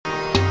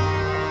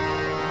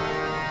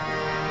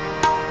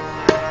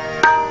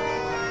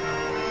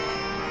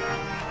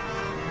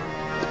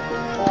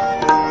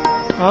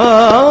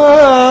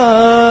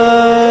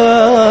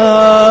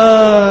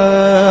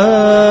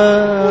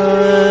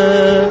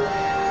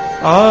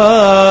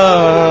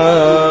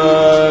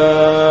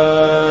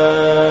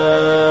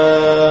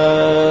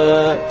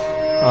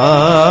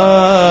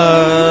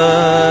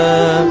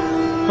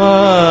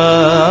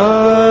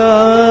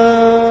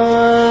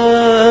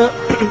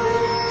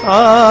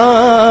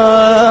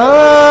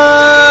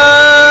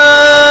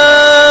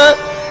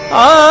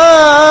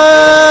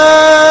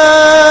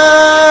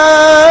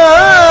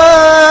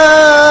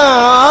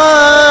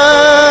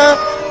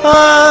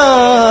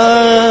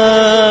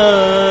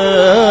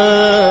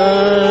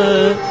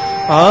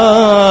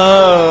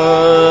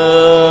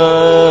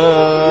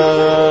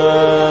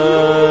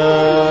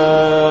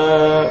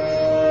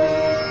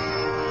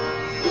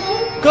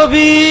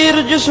कबीर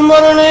जिस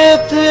मरने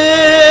थे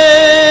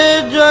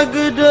जग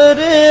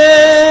डरे,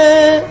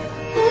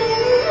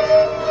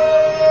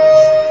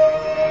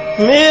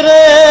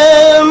 मेरे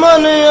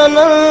मन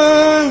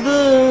आनंद,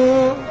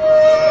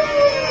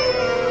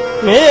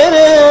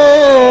 मेरे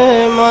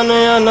मन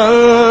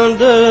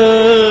आनंद,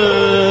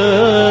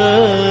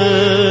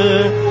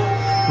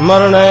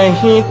 मरने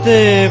ही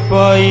ते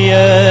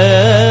पाइए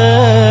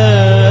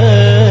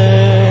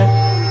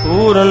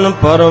पूर्ण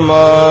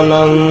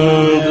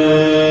परमानंद।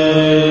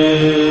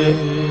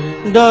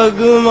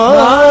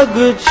 डगमग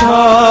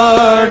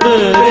छाड़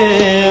रे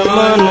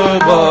मन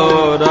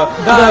बौरा,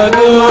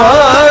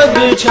 डगमग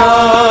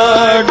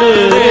छाड़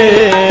रे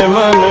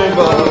मन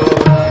बौरा,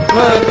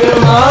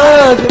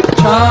 डगमग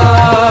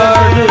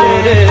छाड़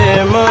रे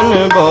मन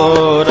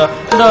बौरा,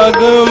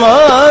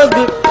 डगमग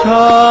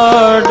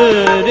छाड़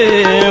रे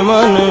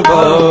मन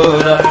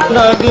बौरा,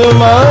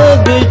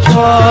 डगमग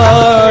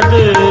छाड़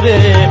रे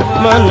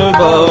मन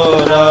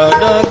बौरा,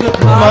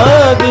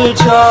 डगमग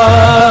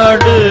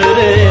छाड़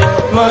रे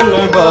मन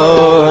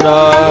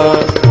बौरा।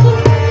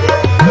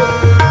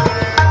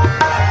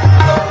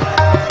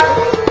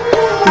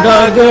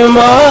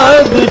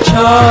 डगमग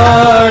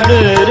छाड़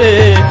रे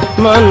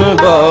मन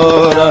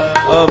बौरा,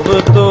 अब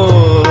तो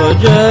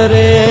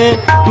जरे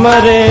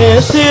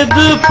मरे सिद्ध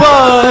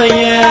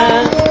पाए,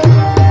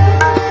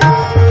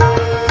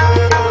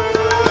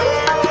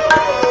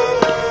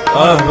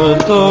 अब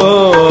तो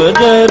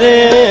जरे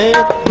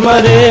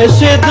मरे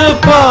सिद्ध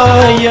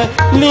पाए,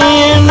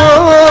 लीनो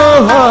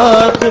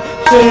हाथ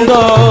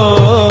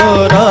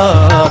सिंदूरा,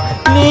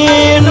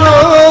 लीनो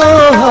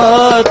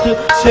हाथ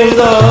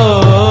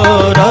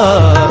सिंदूरा।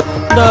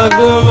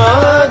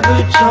 डगमग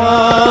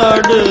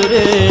छाड़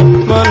रे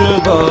मन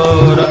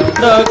बौरा,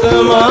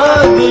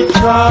 डगमग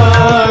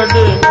छाड़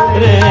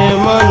रे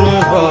मन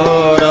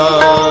बौरा।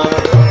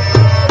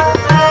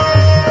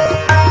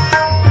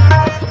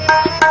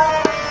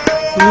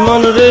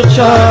 मन रे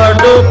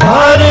छाड़ो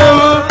भरम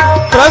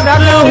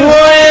प्रगट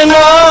हुए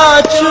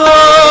नाचो,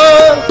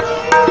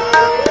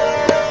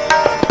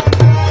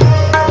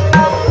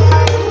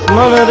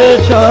 मन रे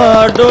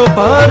छाड़ो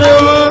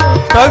भरम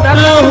प्रगट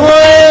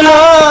हुए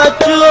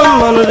नाचो,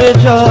 मन रे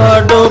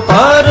छाड़ो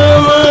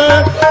भरम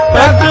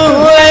प्रगट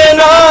हुए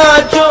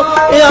नाचो,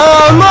 या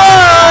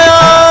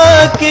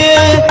माया के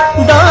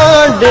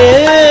डांडे,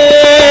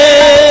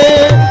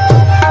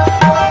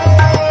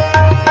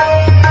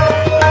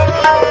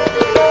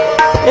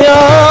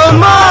 या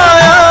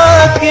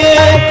माया के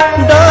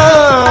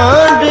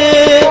डांडे,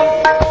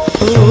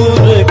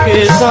 सूर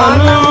के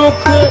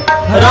सन्मुख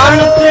रण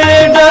ते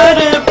डर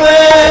पे,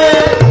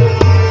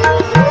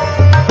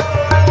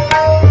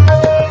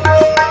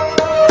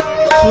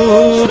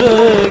 सूर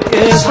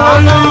के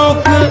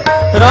सन्मुख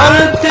रण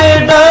ते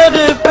डर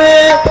पे,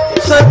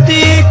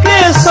 सती के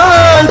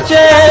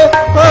सांचे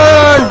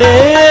पांडे,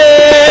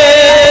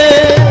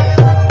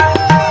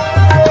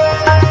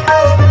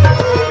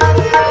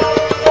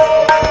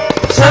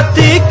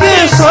 सती के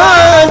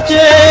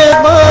सांचे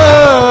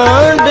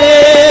बांडे,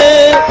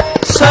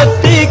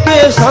 सती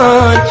के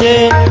सांचे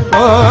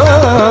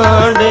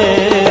बांडे,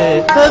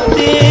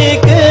 सती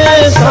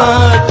के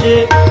सांचे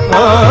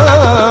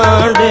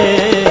बांडे।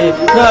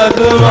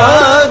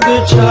 डगमग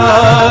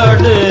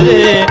छाड़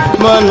रे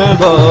मन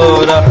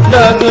बौरा,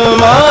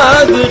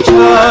 डगमग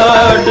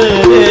छाड़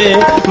रे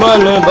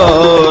मन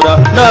बौरा,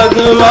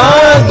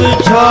 डगमग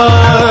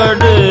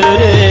छाड़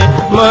रे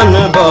मन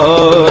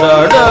बौरा,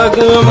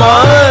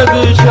 डगमग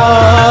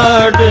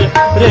छाड़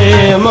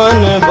रे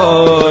मन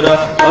बौरा।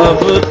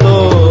 अब तो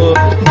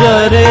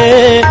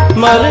जरे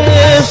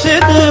मरे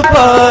सिद्ध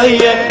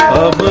पाए,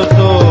 अब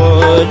तो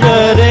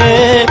जरे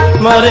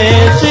मरे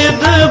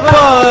सिद्ध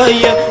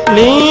पाए,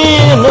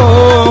 लीनो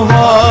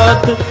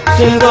हाथ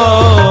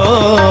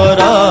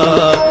सिंदूरा,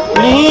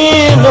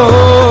 लीनो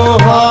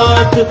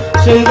हाथ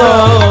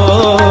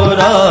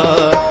सिंदूरा।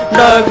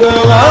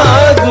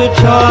 डगमग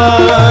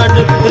छाड़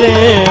रे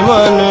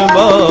मन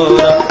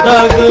बौरा,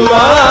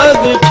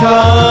 डगमग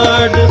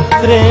छाड़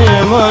रे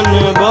मन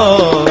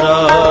बौरा।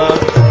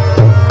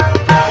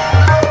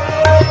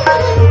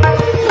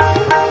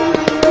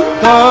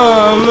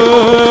 काम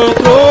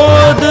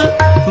क्रोध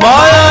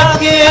माया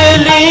के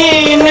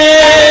लीने,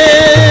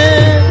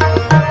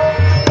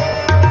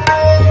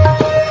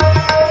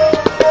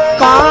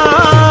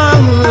 काम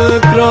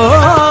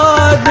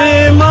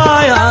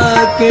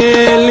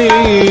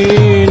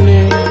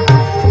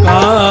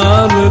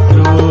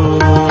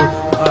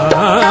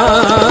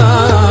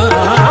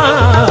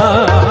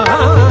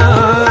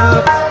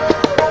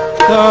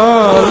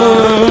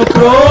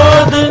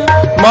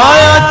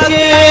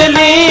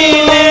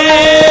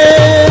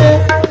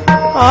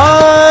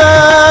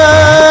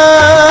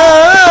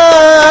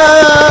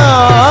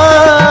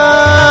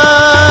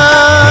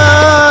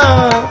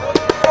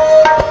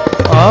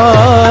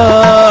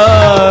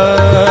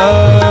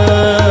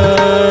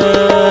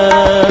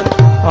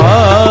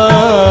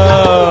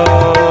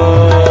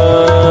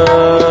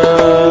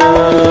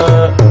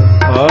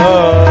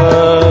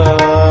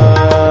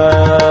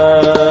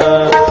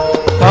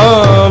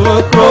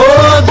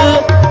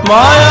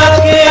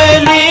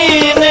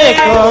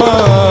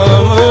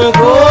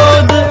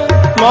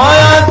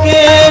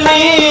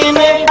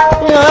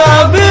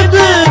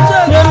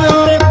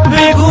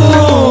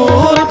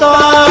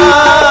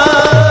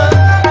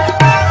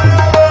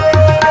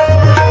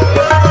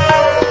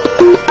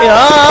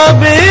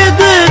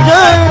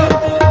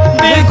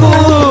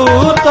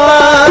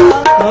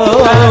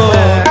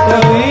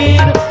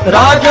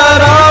राजा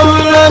राम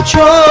न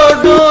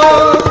छोड़ो।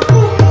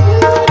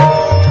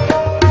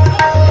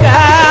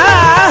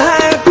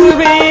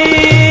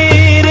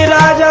 कबीर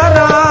राजा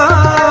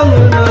राम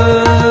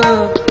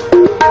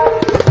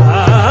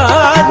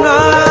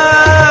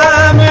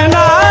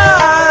ना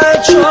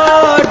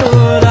छोड़ो,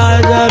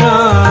 राजा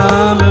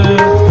राम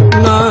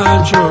ना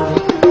छोड़ो।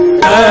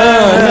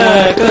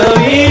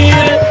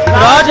 कबीर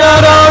राजा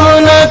राम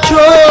न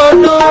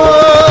छोड़ो।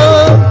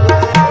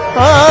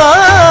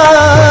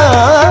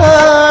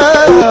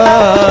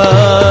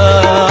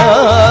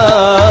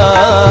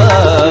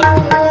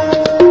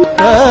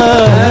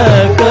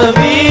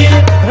 कबीर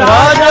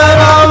राजा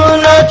राम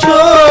न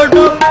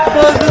छोड़ो।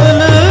 सगल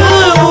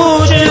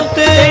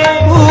ऊंचते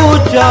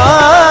ऊंचा,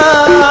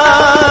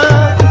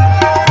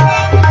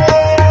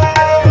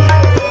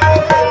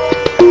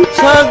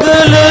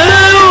 सगल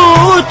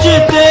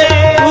ऊंचते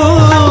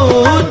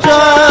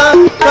ऊंचा,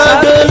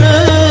 सगल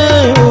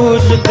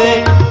ऊंचते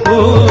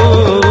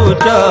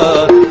ऊंचा,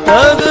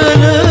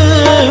 सगल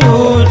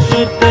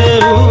ऊंचते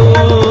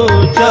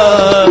ऊंचा।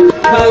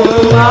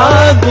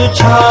 डगमग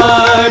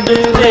छाड़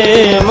रे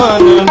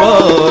मन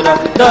बोरा,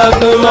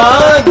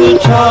 डगमग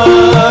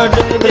छाड़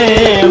रे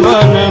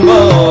मन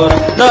बोरा,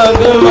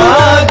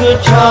 डगमग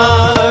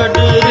छाड़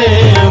रे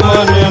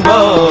मन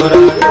बोरा।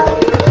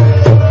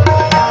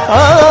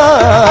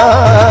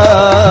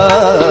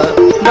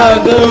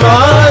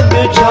 डगमग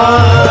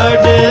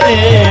छाड़ रे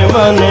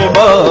मन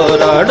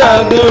बोरा,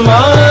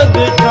 डगमग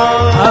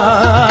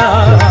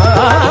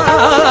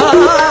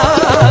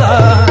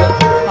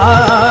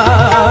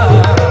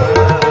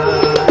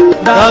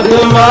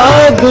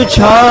डगमग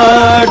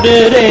छाड़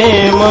रे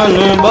मन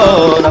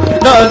बोरा,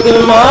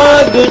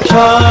 डगमग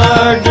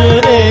छाड़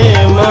रे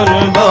मन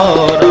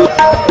बोरा।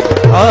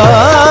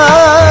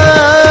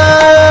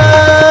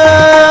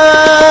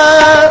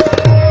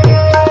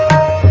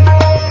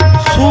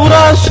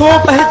 सूरा सो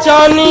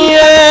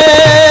पहचानिए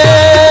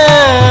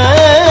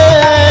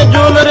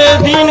जो नरे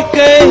दीन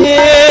के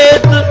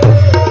हेत,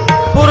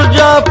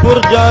 पुरजा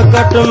पुरजा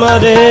कट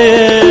मरे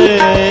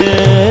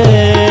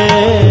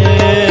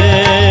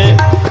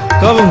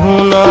कबहू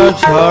ना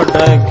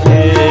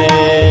छाड़खे।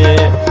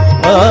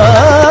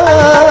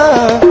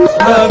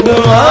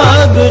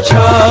 डगमग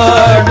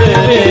छाड़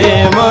रे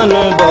मन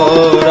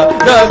बोरा,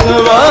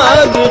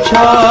 डगमग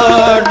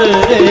छाड़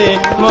रे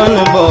मन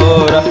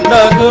बोरा,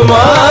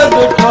 डगमग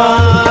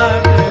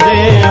छाड़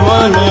रे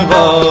मन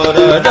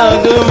बोरा,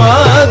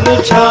 डगमग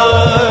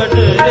छाड़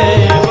रे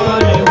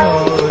मन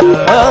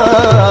बोरा।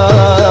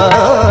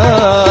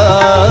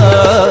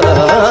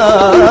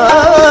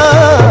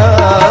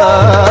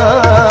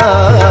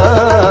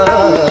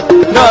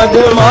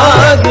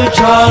 डगमग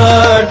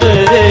छाड़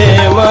रे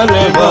मन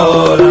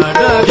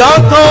बोरा।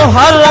 जाको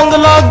हर रंग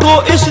लागो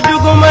इस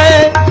युग में,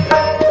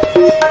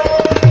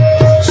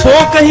 सो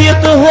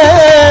कहियत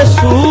है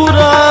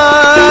सूरा।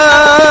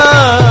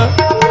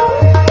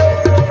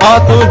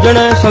 आत्म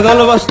जने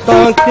सगल वस्ता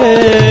के,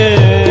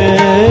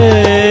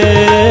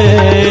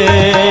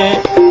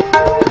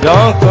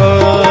 जाको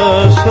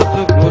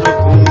सतगुर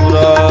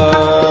पूरा।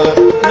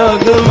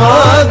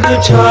 डगमग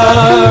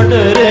छाड़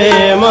रे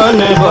मन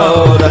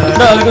बोरा,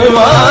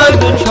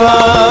 डगमग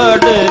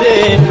छाड़ रे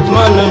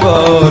मन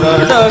बोरा,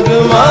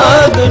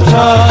 डगमग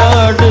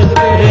छाड़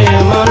रे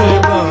मन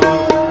बोरा।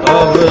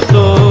 अब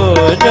तो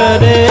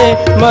जरे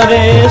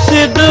मरे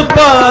सिद्ध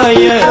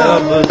पाय,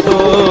 अब तो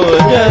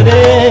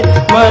जरे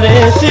मरे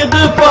सिद्ध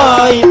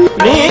पाय।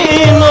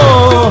 नीनो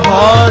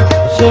हाथ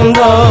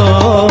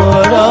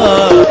सिंदूरा,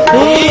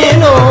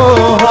 नीनो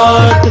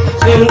हाथ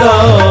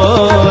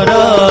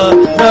सिंदूरा।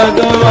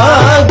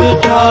 डगमग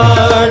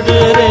छाड़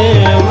रे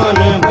मन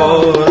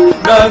बोरा,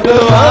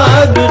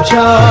 डगमग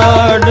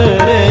छाड़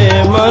रे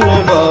मन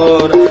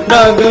बोरा,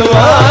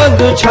 डगमग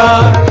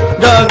छाड़,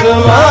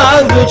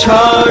 डगमग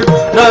छाड़,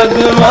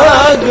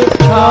 डगमग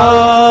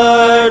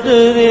छाड़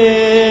रे